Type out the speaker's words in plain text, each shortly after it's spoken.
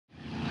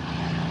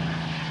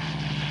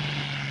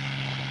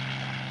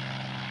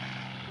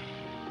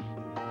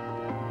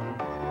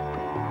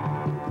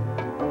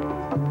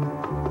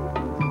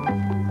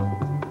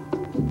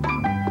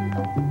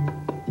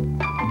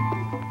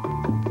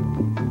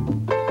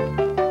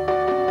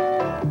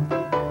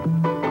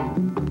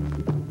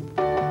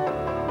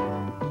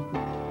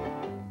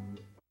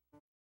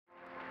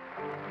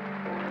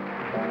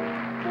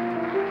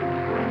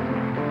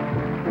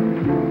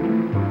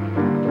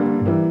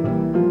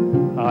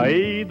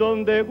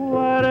donde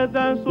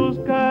guardan sus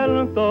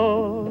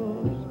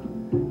cantos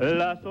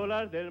las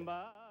olas del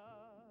mar.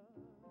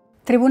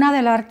 Tribuna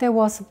del Arte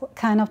was a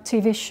kind of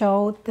TV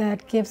show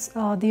that gives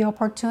the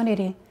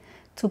opportunity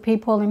to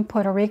people in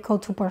Puerto Rico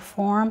to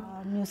perform,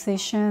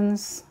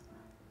 musicians,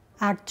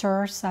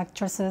 actors,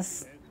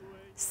 actresses,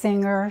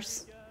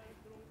 singers,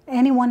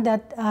 anyone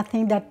that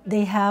think that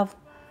they have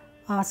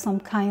some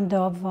kind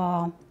of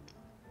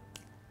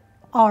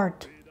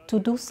art to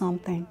do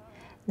something.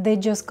 They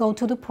just go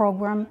to the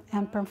program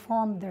and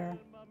perform there.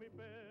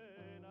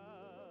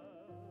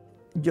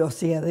 Yo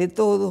hacía de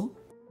todo.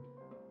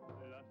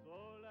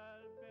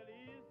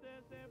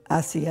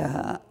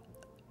 Hacía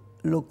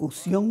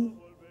locución,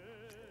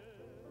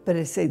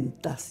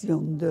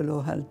 presentación de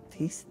los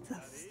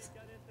artistas,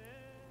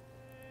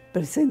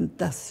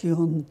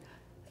 presentación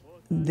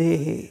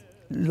de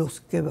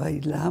los que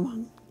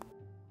bailaban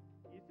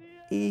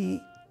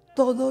y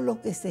todo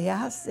lo que se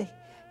hace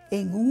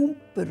en un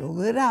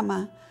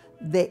programa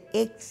de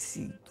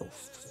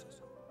éxitos.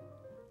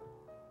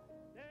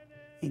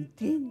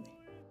 ¿Entiende?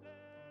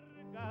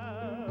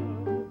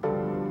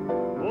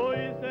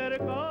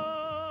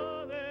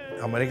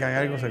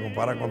 American Idol se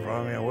compara con el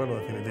programa de mi abuelo,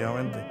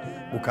 definitivamente.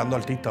 Buscando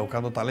artistas,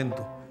 buscando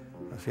talento.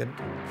 ¿Es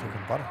cierto? Se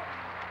compara.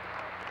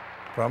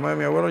 El programa de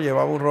mi abuelo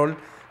llevaba un rol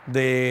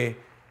de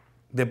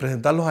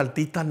presentar los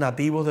artistas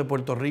nativos de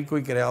Puerto Rico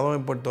y creados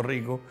en Puerto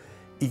Rico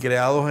y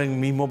creados en el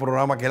mismo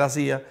programa que él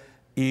hacía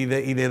y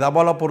le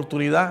daba la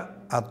oportunidad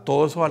a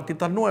todos esos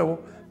artistas nuevos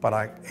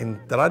para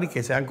entrar y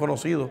que sean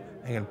conocidos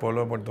en el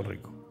pueblo de Puerto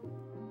Rico.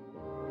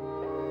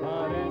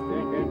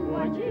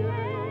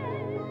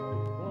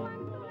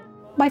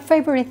 My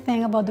favorite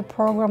thing about the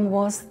program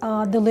was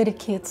the little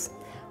kids.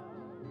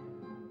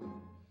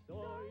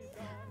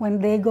 When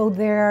they go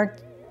there,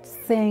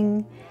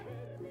 sing,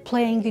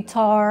 playing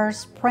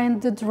guitars, playing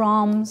the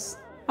drums,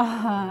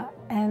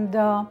 and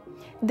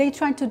they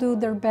try to do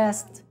their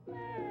best.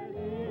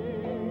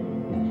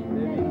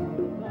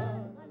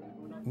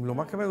 Lo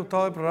más que me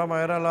gustaba del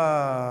programa era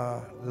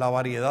la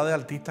variedad de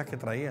artistas que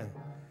traían.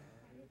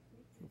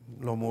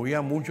 Los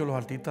movían mucho los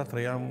artistas,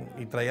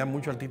 traían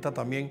muchos artistas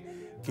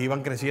también que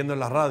iban creciendo en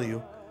la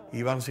radio,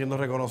 iban siendo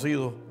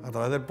reconocidos a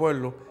través del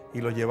pueblo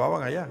y los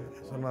llevaban allá.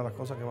 Esa es una de las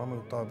cosas que más me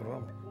gustaba del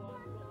programa.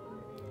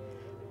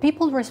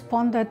 People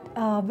responded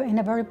in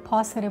a very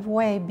positive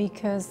way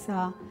because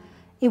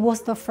it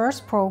was the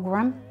first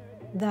program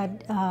that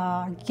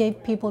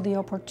gave people the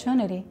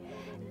opportunity,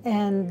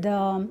 and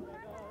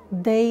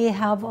they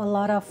have a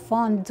lot of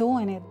fun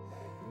doing it.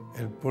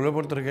 El pueblo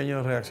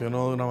puertorriqueño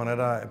reaccionó de una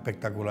manera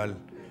espectacular.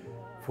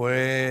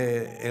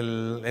 Fue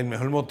el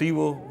mejor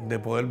motivo de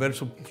poder ver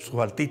sus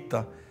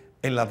artistas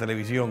en la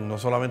televisión, no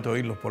solamente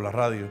oírlos por la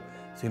radio,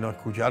 sino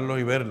escucharlos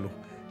y verlos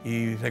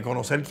y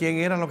reconocer quién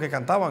eran los que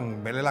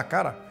cantaban, verle las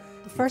caras.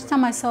 The first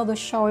time I saw the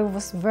show, it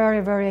was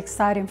very, very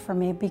exciting for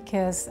me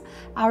because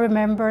I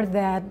remember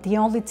that the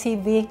only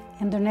TV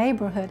in the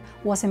neighborhood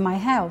was in my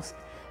house.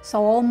 So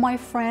all my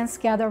friends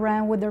gather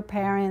around with their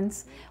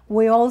parents.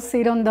 We all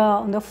sit on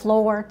the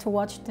floor to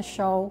watch the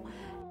show.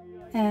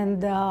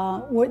 And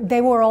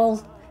they were all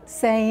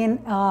saying,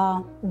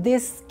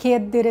 this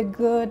kid did it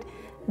good,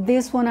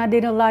 this one I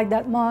didn't like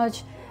that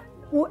much.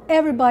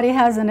 Everybody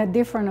has a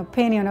different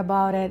opinion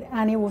about it,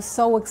 and it was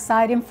so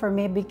exciting for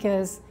me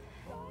because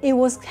it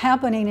was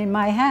happening in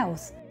my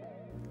house.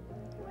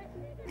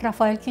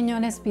 Rafael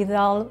Quiñones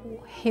Vidal,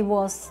 he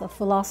was a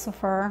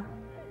philosopher,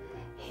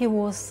 he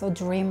was a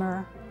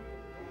dreamer,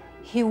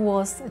 he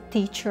was a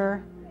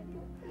teacher.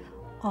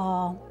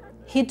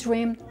 He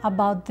dreamed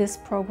about this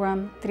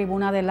program,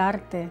 Tribuna del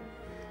Arte,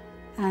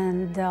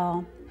 and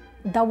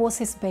that was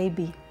his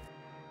baby.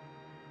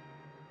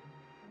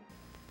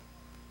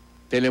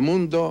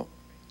 Telemundo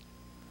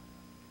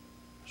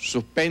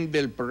suspende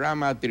el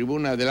programa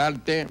Tribuna del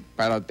Arte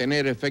para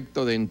tener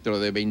efecto dentro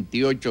de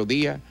 28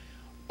 días,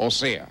 o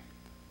sea,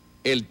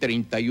 el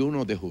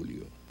 31 de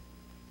julio.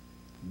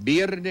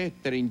 Viernes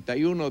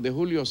 31 de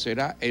julio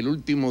será el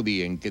último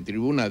día en que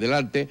Tribuna del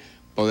Arte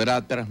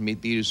podrá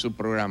transmitir su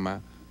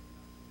programa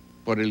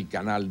por el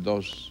Canal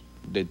 2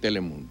 de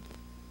Telemundo.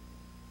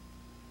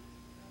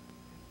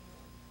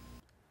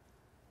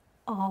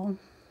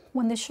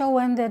 When the show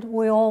ended,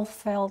 we all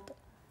felt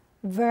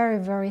very,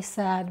 very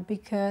sad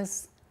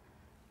because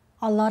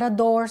a lot of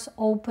doors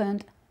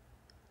opened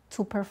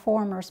to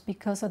performers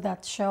because of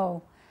that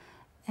show,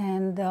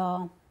 and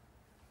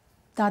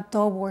that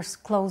door was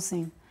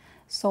closing.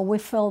 So we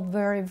felt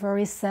very,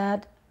 very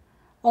sad.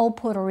 All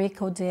Puerto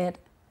Rico did,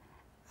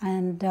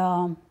 and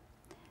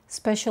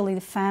especially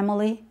the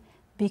family,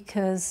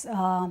 because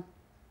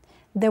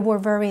they were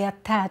very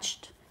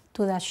attached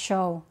to that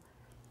show.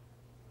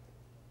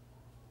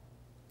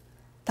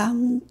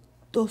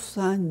 Tantos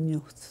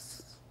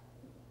años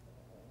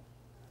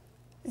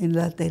en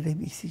la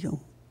televisión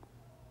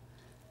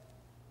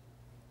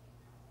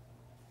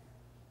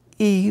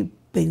y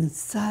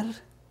pensar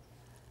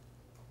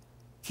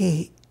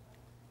que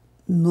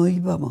no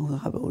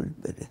íbamos a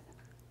volver.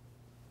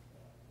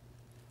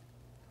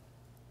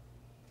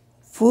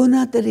 Fue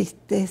una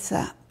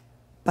tristeza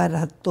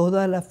para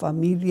toda la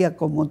familia,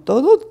 como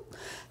todos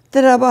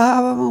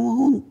trabajábamos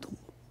juntos.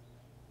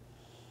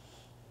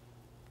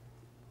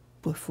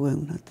 Pues fue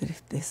una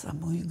tristeza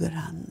muy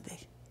grande.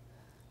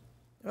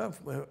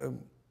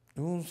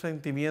 Un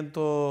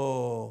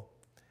sentimiento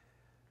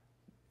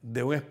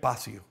de un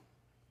espacio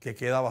que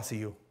queda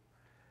vacío.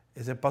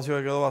 Ese espacio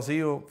que quedó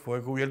vacío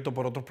fue cubierto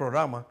por otros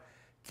programas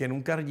que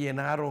nunca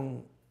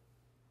llenaron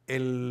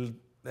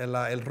el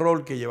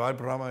rol que llevaba el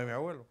programa de mi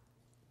abuelo.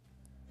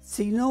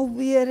 Si no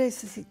hubiera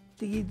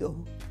existido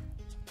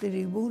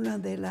Tribuna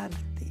del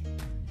Arte,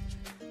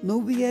 no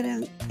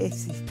hubieran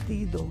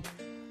existido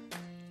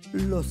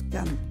los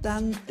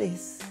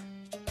cantantes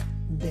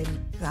del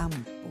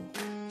campo,